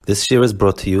This year is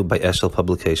brought to you by Eshel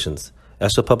Publications.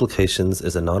 Eshel Publications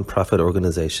is a non-profit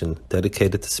organization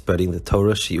dedicated to spreading the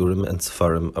Torah, Shiurim, and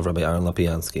Sefarim of Rabbi Aaron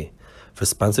Lapiansky. For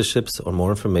sponsorships or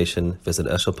more information, visit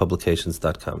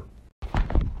eshelpublications.com.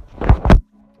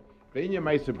 Ve'inyan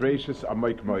ma'aser breishis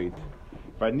amoik moed,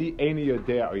 v'ani eini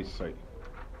yodea oisai,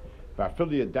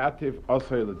 v'afil yadativ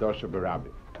osai l'dosha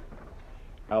b'rabbi.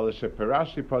 El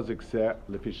sheparashi pozik zeh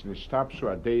lefish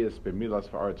nishtapshu adeyes b'milas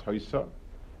v'aretz hoisa,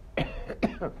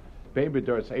 bein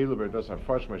b'doros elu b'dos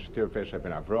hafosh ma'shetir fesh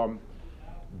ben Avram,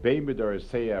 bein b'doros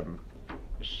seyem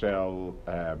shel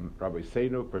Rabbi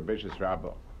Seinuk b'beishis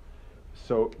Rabba.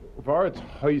 So v'aretz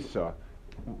hoisa,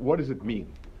 what does it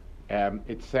mean?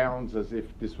 It sounds as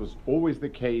if this was always the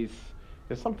case.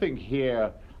 There's something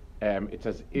here, it's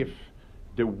as if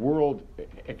the world,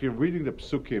 if you're reading the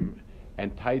psukim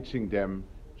and teaching them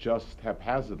just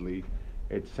haphazardly,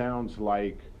 it sounds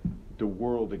like the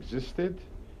world existed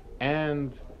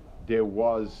and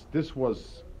this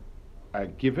was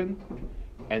given,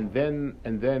 and then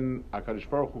HaKadosh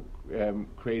Baruch Hu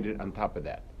created on top of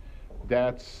that.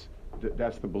 That's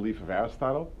the belief of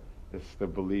Aristotle. It's the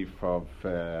belief of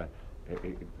the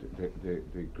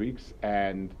Greeks,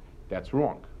 and that's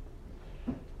wrong.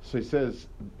 So he says,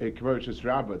 it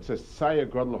says, Saya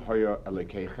Godel Hoya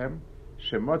Alekechem,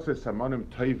 Shemotze Samonim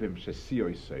Toivim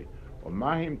Shesiyoisei, or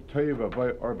Mahim Toiv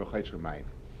Avoy Or B'chayt Shemayim.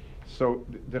 So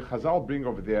the Chazal bring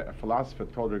over there a philosopher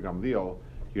told Gamliel,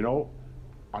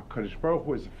 HaKadosh Baruch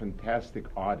Hu is a fantastic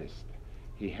artist.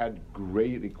 He had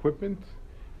great equipment,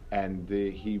 and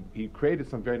he created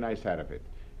some very nice out of it.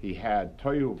 He had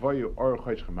Toyu Voyu Or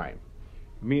B'chayt Shemayim,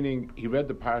 meaning he read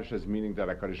the parashas, meaning that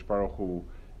HaKadosh Baruch Hu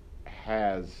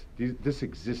has this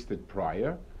existed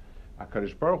prior.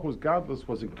 HaKadosh Baruch Hu's godless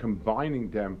was in combining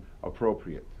them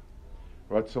appropriate.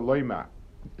 Ratzaloima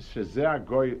Shezeh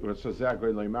Goy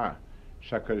Loima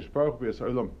Shakadosh Baruch Hu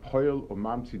Yisraelam Poil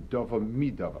Umamsi Dova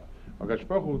Midava. What HaKadosh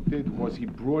Baruch Hu did was he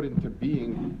brought into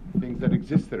being things that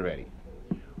existed already.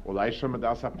 Olai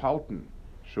Shamadas Apalten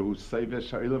Shehu Seive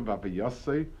Sha'ilam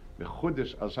Vaviyasei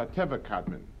V'chudish Al Shateva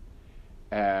Kadmin.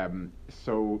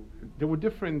 So there were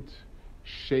different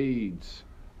shades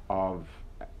of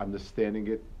understanding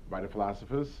it by the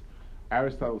philosophers.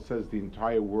 Aristotle says the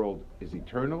entire world is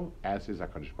eternal, as is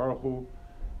HaKadosh Baruch Hu.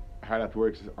 How that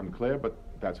works is unclear, but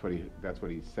that's what he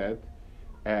said.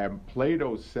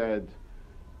 Plato said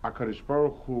HaKadosh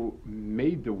Baruch Hu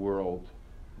made the world,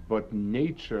 but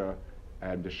nature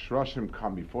and the Shroshim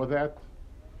come before that.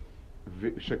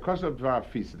 The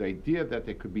idea that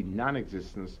there could be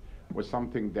non-existence was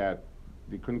something that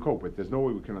they couldn't cope with. There's no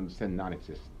way we can understand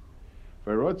non-existence.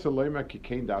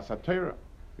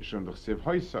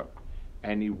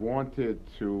 And he wanted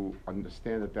to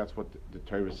understand that that's what the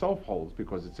Torah itself holds,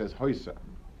 because it says hoisa.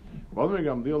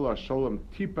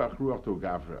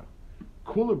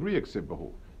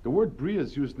 The word bria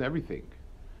is used in everything.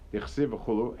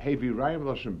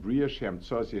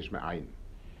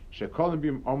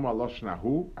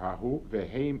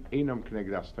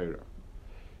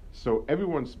 So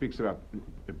everyone speaks about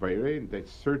the Beirei, and they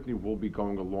certainly will be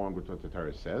going along with what the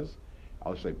Torah says.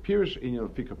 I'll say Pirish Inyan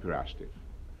Fika Pirashtiv.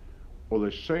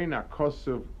 Oleshein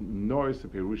Akosov Nois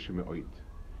Pirushim Oit.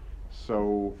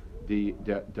 So the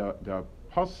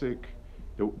pasuk,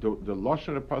 the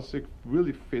lashon of pasuk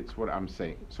really fits what I'm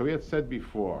saying. So we had said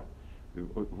before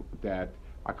that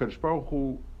HaKadosh Baruch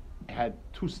Hu had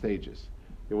two stages.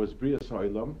 There was Bria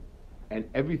So'ilam, and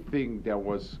everything that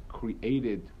was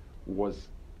created was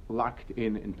locked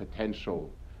in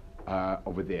potential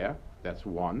over there. That's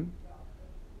one.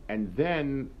 And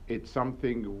then it's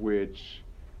something which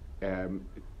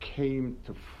came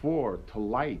to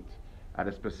light at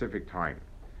a specific time.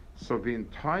 So the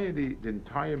entire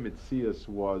Metzias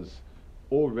was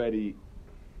already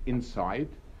inside,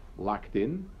 locked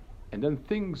in, and then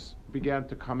things began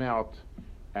to come out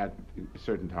at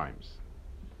certain times.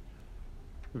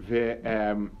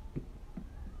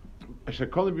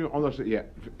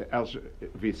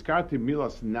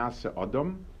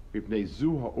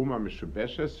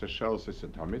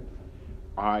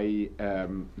 I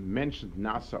mentioned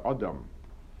Nasa Adam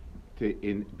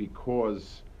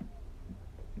because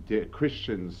the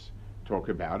Christians talk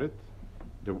about it.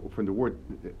 From the word,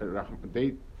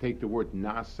 they take the word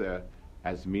Nasa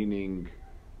as meaning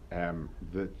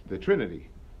the Trinity.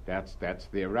 That's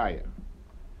their raya.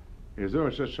 So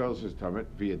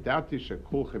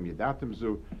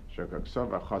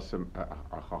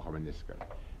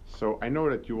I know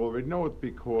that you already know it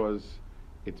because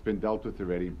it's been dealt with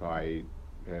already by,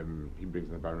 he brings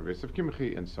in the Baron of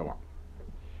Kimchi and so on.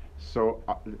 So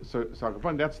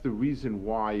that's the reason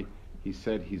why he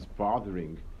said he's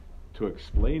bothering to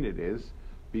explain it, is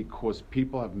because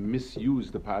people have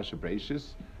misused the Parashat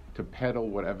Bereishis to peddle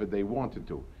whatever they wanted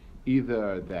to.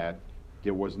 Either that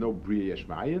there was no Bria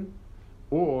Yeshmayin,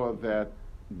 or that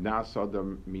Nas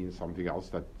Adam means something else,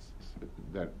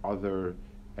 that other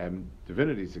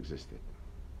divinities existed.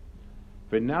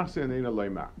 V'nachse neina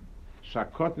loima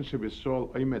shakotin shebisol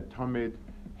oimed tamid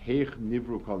heich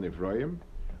nivru kol nivroim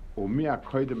umi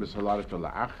akoidem esolaret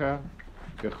la'acha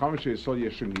v'cham sheyisol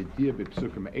yeshum yedia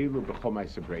b'psukim elu b'chol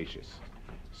ma'aseh bereishis.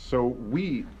 So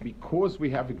we, because we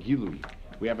have a Gilui,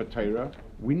 we have a Torah,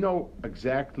 we know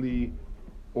exactly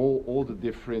all the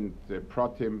different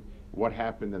pratim, what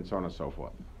happened, and so on and so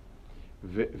forth.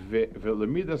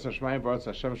 V'lemidas hashmayim v'aretz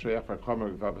Hashem sheyach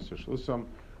v'chomer v'avas v'shlusam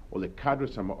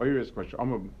u'lekadrus ha'ma'oires k'ma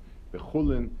she'omer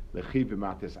b'chulin lechi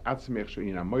v'matis atzmech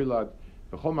she'in ha'moilad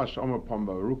v'chol ma she'omer pom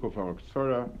ba'aruko v'omer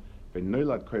k'tzora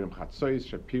v'noilad koydem chatzois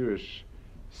she'pirish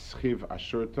schiv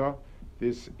ashurta.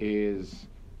 This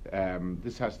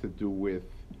has to do with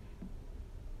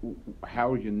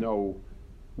how you know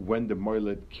when the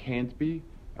moilad can't be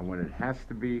and when it has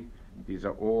to be. These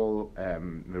are all the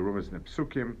rumors in the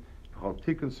psukim.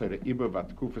 Tikun so the iber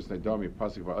vatkufas nedami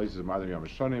pasuk va'oises madam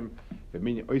yamashonim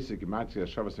v'mini oisik gematria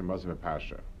shavas and mazim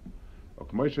pasha.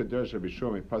 Okmoisha dersh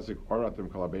b'shum pasuk oratim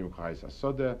kalabeim chayis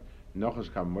asode nochash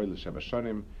kam moilad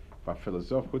shavashonim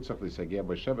va'filozof chutzach l'isageh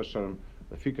bo shavashonim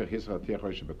lefikach Yisrael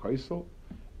tiachoy shebekoisel.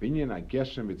 Binyan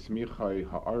ageshem v'tzmichai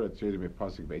ha'aretz yedim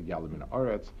pasuk ve'ed yalim in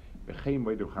ha'aretz v'chein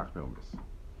moedu chachmei umis.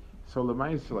 So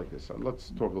Lemais like this. So let's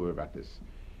talk a little bit about this.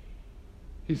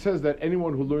 He says that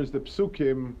anyone who learns the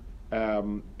psukim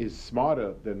is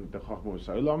smarter than the Chachmei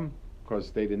Olam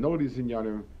because they didn't know these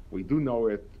inyanim. We do know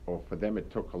it, or for them it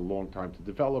took a long time to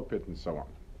develop it, and so on.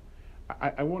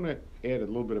 I want to add a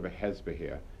little bit of a hezbah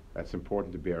here that's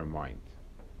important to bear in mind.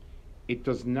 It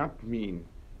does not mean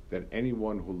that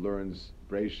anyone who learns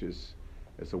Bereishis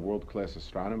is a world-class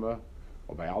astronomer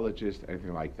or biologist,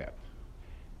 anything like that.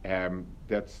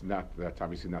 That's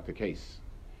obviously not the case.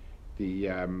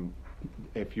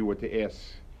 If you were to ask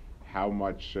how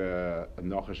much a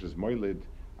Nachash is moilid,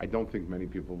 I don't think many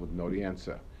people would know the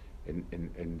answer.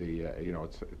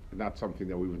 It's not something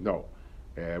that we would know.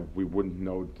 We wouldn't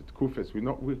know the Kufis.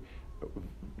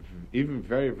 Even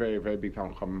very, very, very big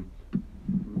Talmid Chacham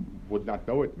would not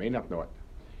know it, may not know it.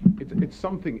 It's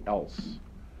something else.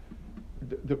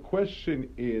 The question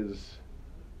is,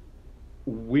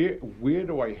 where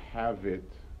do I have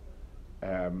it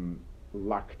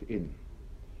locked in?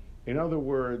 In other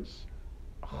words,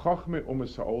 Chachmei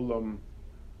Umas Ha'olam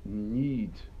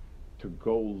need to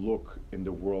go look in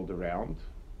the world around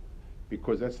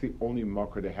because that's the only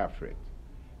marker they have for it.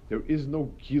 There is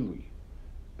no Gilui.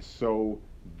 So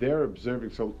they're observing.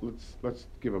 So let's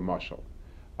give a mashal.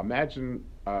 Imagine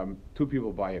two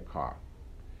people buy a car.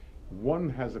 One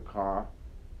has a car.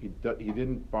 He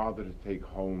didn't bother to take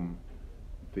home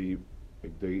the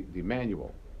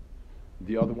manual.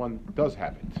 The other one does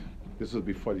have it. This was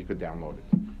before you could download it.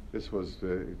 This was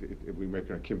we make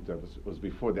a kimta was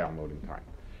before downloading time.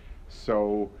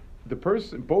 So the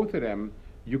person, both of them,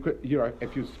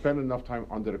 if you spend enough time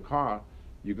under the car,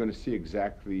 you're going to see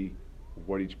exactly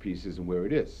what each piece is and where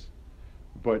it is.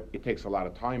 But it takes a lot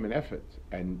of time and effort,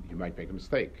 and you might make a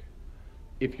mistake.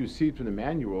 If you see it from the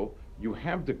manual, you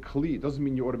have the kli. It doesn't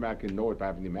mean you automatically know it by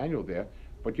having the manual there,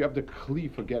 but you have the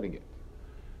kli for getting it.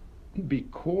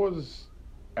 Because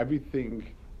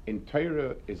everything in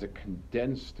Torah is a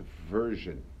condensed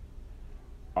version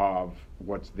of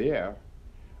what's there,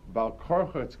 Bal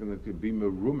Korcha, it's going to be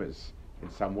merumas in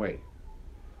some way.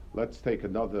 Let's take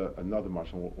another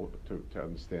mashal to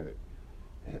understand it.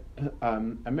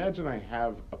 Imagine I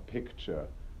have a picture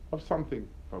of something,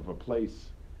 of a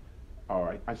place,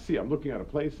 or I'm looking at a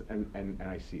place and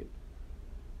I see it.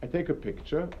 I take a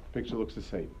picture looks the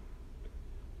same.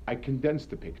 I condense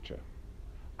the picture.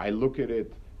 I look at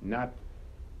it not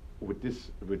with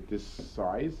this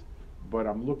size, but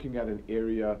I'm looking at an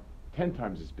area 10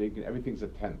 times as big, and everything's a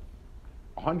tenth,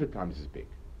 100 times as big.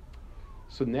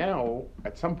 So now,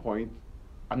 at some point,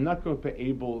 I'm not going to be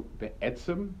able,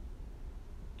 be'etzim,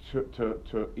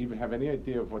 to even have any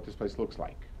idea of what this place looks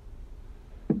like.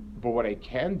 But what I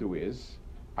can do is,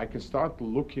 I can start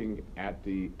looking at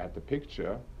the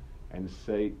picture and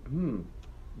say,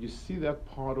 you see that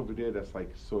part over there that's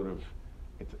like sort of,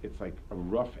 it's like a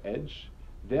rough edge?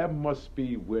 That must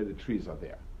be where the trees are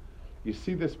there. You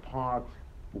see this part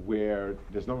where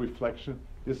there's no reflection?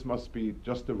 This must be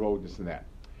just the road, this and that.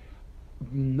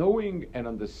 Knowing and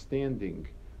understanding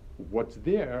what's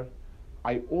there,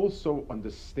 I also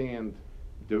understand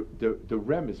the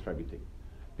remes for everything.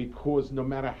 Because no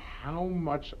matter how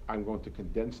much I'm going to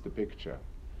condense the picture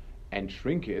and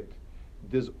shrink it,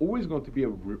 there's always going to be a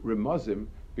remuzim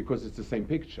because it's the same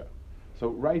picture. So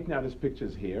right now this picture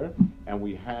is here, and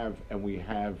we have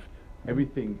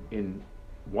everything in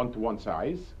 1-to-1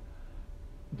 size.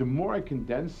 The more I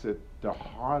condense it, the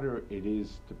harder it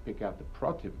is to pick out the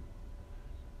pratim.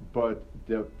 But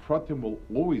the pratim will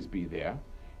always be there,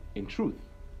 in truth.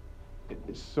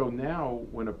 So now,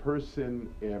 when a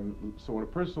person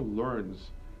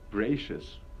learns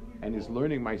Bereshis and is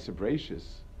learning Ma'aser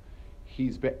Bereshis,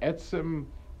 he's be'etzem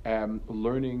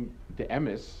learning the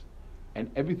emes, and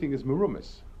everything is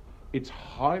merumas. It's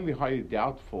highly, highly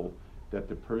doubtful that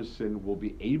the person will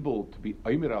be able to be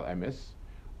omer al emes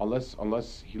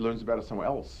unless he learns about it somewhere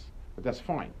else. But that's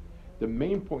fine. The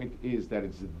main point is that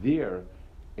it's there.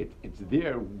 It's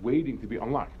there waiting to be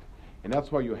unlocked. And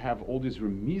that's why you have all these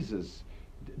remizas.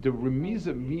 The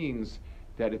remiza means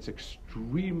that it's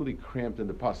extremely cramped in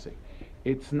the pasuk.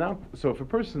 It's not, so if a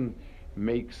person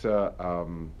makes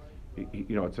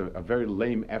it's a very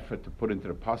lame effort to put into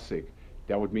the pasuk,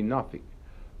 that would mean nothing.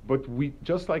 But we,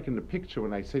 just like in the picture,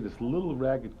 when I say this little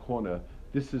ragged corner,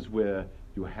 this is where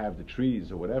you have the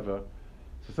trees or whatever.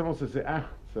 So someone says, it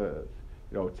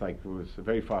was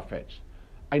very far-fetched.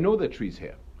 I know there are trees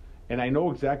here, and I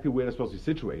know exactly where they're supposed to be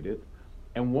situated.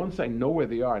 And once I know where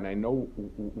they are and I know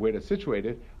where they're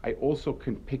situated, I also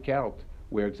can pick out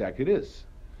where exactly it is.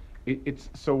 It's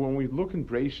so when we look in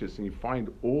Bereshis and you find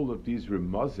all of these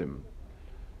remuzim,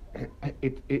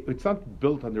 it's not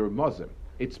built on the remuzim.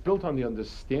 It's built on the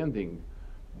understanding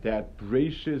that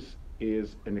Bereshis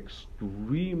is an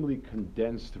extremely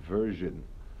condensed version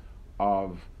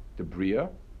of the Bria,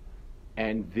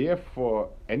 and therefore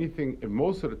anything, and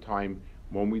most of the time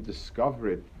when we discover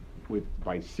it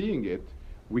by seeing it,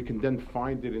 we can then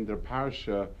find it in the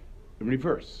parasha in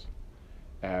reverse.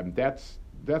 That's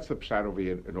the pshat over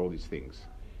here in all these things.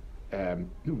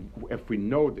 If we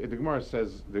know, the Gemara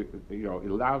says,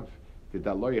 ilav the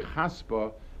daloi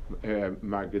chaspa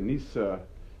marganisa.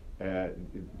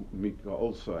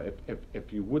 Also,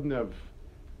 if you wouldn't have,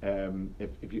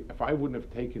 if I wouldn't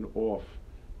have taken off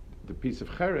the piece of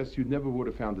cheres, you never would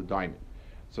have found the diamond.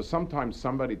 So sometimes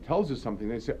somebody tells you something,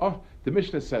 they say, "Oh, the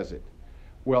Mishnah says it."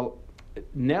 Well,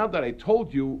 now that I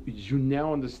told you, you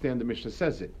now understand the Mishnah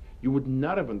says it. You would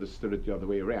not have understood it the other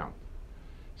way around.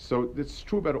 So it's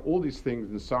true about all these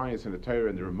things in science and the Torah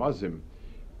and the Ramazim,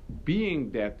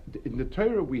 being that in the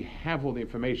Torah we have all the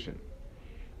information.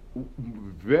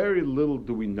 Very little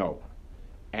do we know.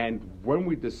 And when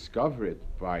we discover it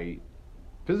by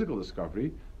physical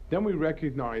discovery, then we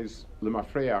recognize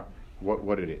lemafreya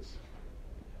what it is.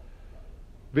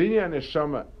 So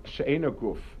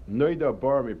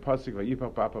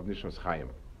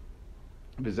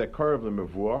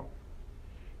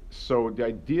the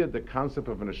idea, the concept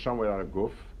of an neshama without a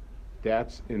guf,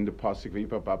 that's in the pasuk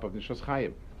v'yipach b'apav nishos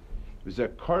chayim.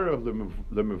 V'zekar of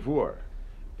lemavur,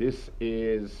 this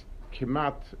is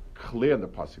kimat clear in the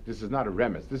pasuk. This is not a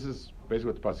remes. This is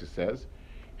basically what the pasuk says.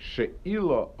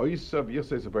 She'ila oisav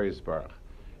yisais barach,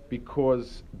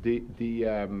 because the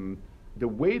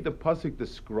way the pasuk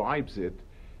describes it,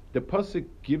 the pasuk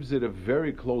gives it a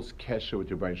very close kesher with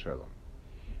Rebbeinu Shalom.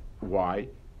 Why?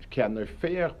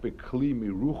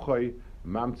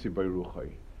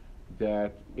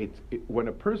 That when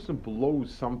a person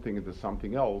blows something into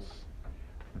something else,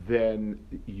 then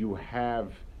you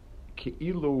have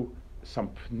ke'ilu, some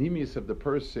pnimius of the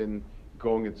person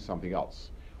going into something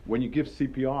else. When you give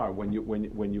CPR, when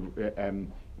you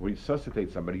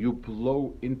resuscitate somebody, you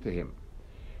blow into him.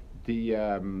 It's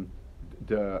a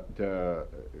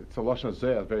lashon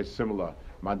hazeh, very similar.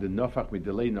 Man de nafach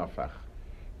midelei nafach.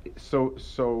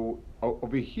 So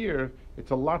over here,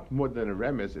 it's a lot more than a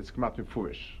remes. It's k'mat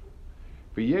mefurish.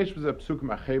 V'yesh b'zeh psukim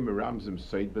achei meramzim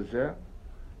seid b'zeh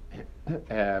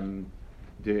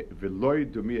the v'loy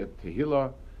dumiyat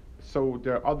tehila. So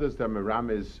there are others that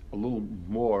merames a little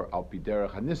more al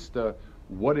piderech hanista.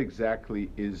 What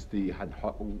exactly is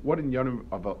what in yonim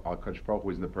of al kadosh baruch hu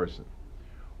is in the person?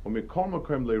 Umikol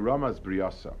makom le'ramas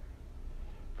briyasa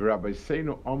v'rabbi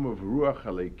seinu omav ruach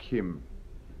aleikim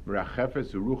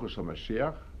merachefes urucha shel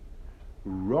Mashiach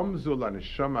romzu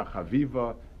laneshama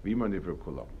chaviva v'ima nivru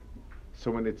kulam.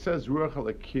 So when it says ruach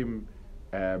aleikim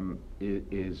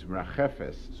is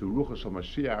merachefes urucha shel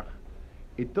Mashiach,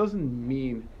 it doesn't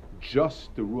mean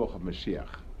just the ruach of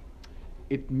Mashiach.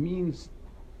 It means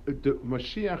the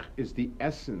Mashiach is the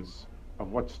essence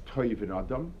of what's toiv in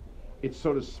Adam. It's,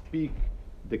 so to speak,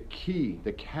 the key,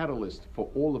 the catalyst for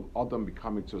all of Adam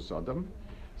becoming to Adam.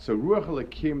 So Ruach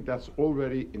HaLekim, that's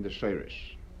already in the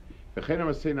Sheirish. V'chein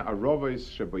ha'masena arovos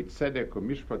sheboi tzedek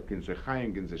u'mishpat gin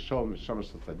zechayim gin zeshol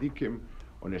neshamas tzadikim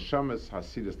u'neshamas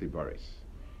hasidas libaris.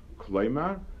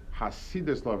 Kloima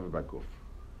Hasidus love baguf.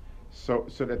 So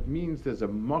that means there's a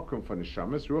makom for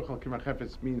neshamas. Ruach al-kim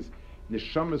hachefetz means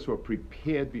neshamas were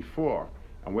prepared before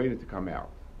and waiting to come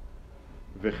out.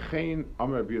 V'chein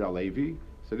Amar Bir Alevi.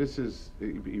 So this is,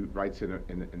 he writes in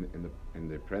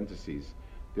the parentheses.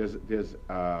 There's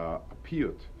a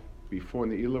piyut before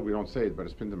Ne'ilah. We don't say it, but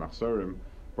it's Pinta Machzorim.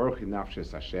 Baruch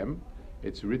Nafshes Hashem.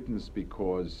 It's written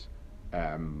because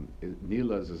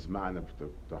Ne'ilah is a man of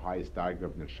the highest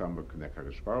diagram of neshama connect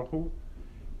Hakadosh Baruch Hu.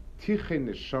 Tiche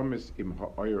neshamis im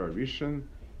ha'oyer rishon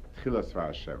tchilas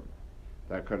v'Hashem.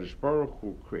 That Hakadosh Baruch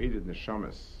Hu created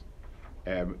neshamas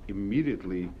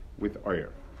immediately with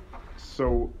oyer.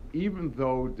 So even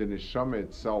though the neshama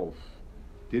itself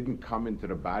didn't come into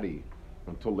the body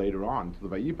until later on, to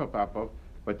the Vayipapapa,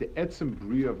 but the etzem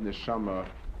bria of neshama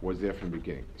was there from the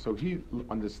beginning. So he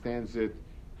understands it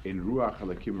in Ruach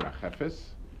Elakim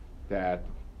Rachefes, that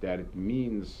it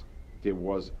means there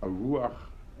was a Ruach,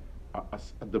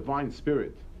 a divine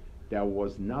spirit that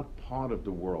was not part of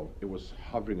the world. It was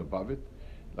hovering above it.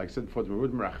 Like I said, for the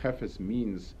word Rachefes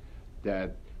means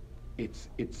that it's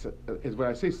when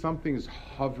I say something is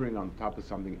hovering on top of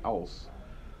something else,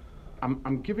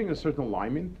 I'm giving a certain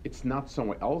alignment. It's not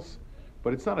somewhere else,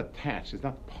 but it's not attached. It's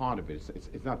not part of it.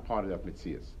 It's not part of that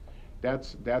mitzias.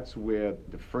 That's where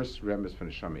the first remes for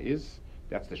neshama is.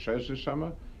 That's the shaysh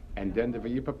neshama, and then the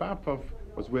vayipapapov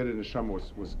was where the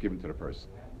neshama was given to the person.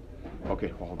 Okay,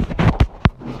 hold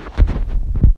on.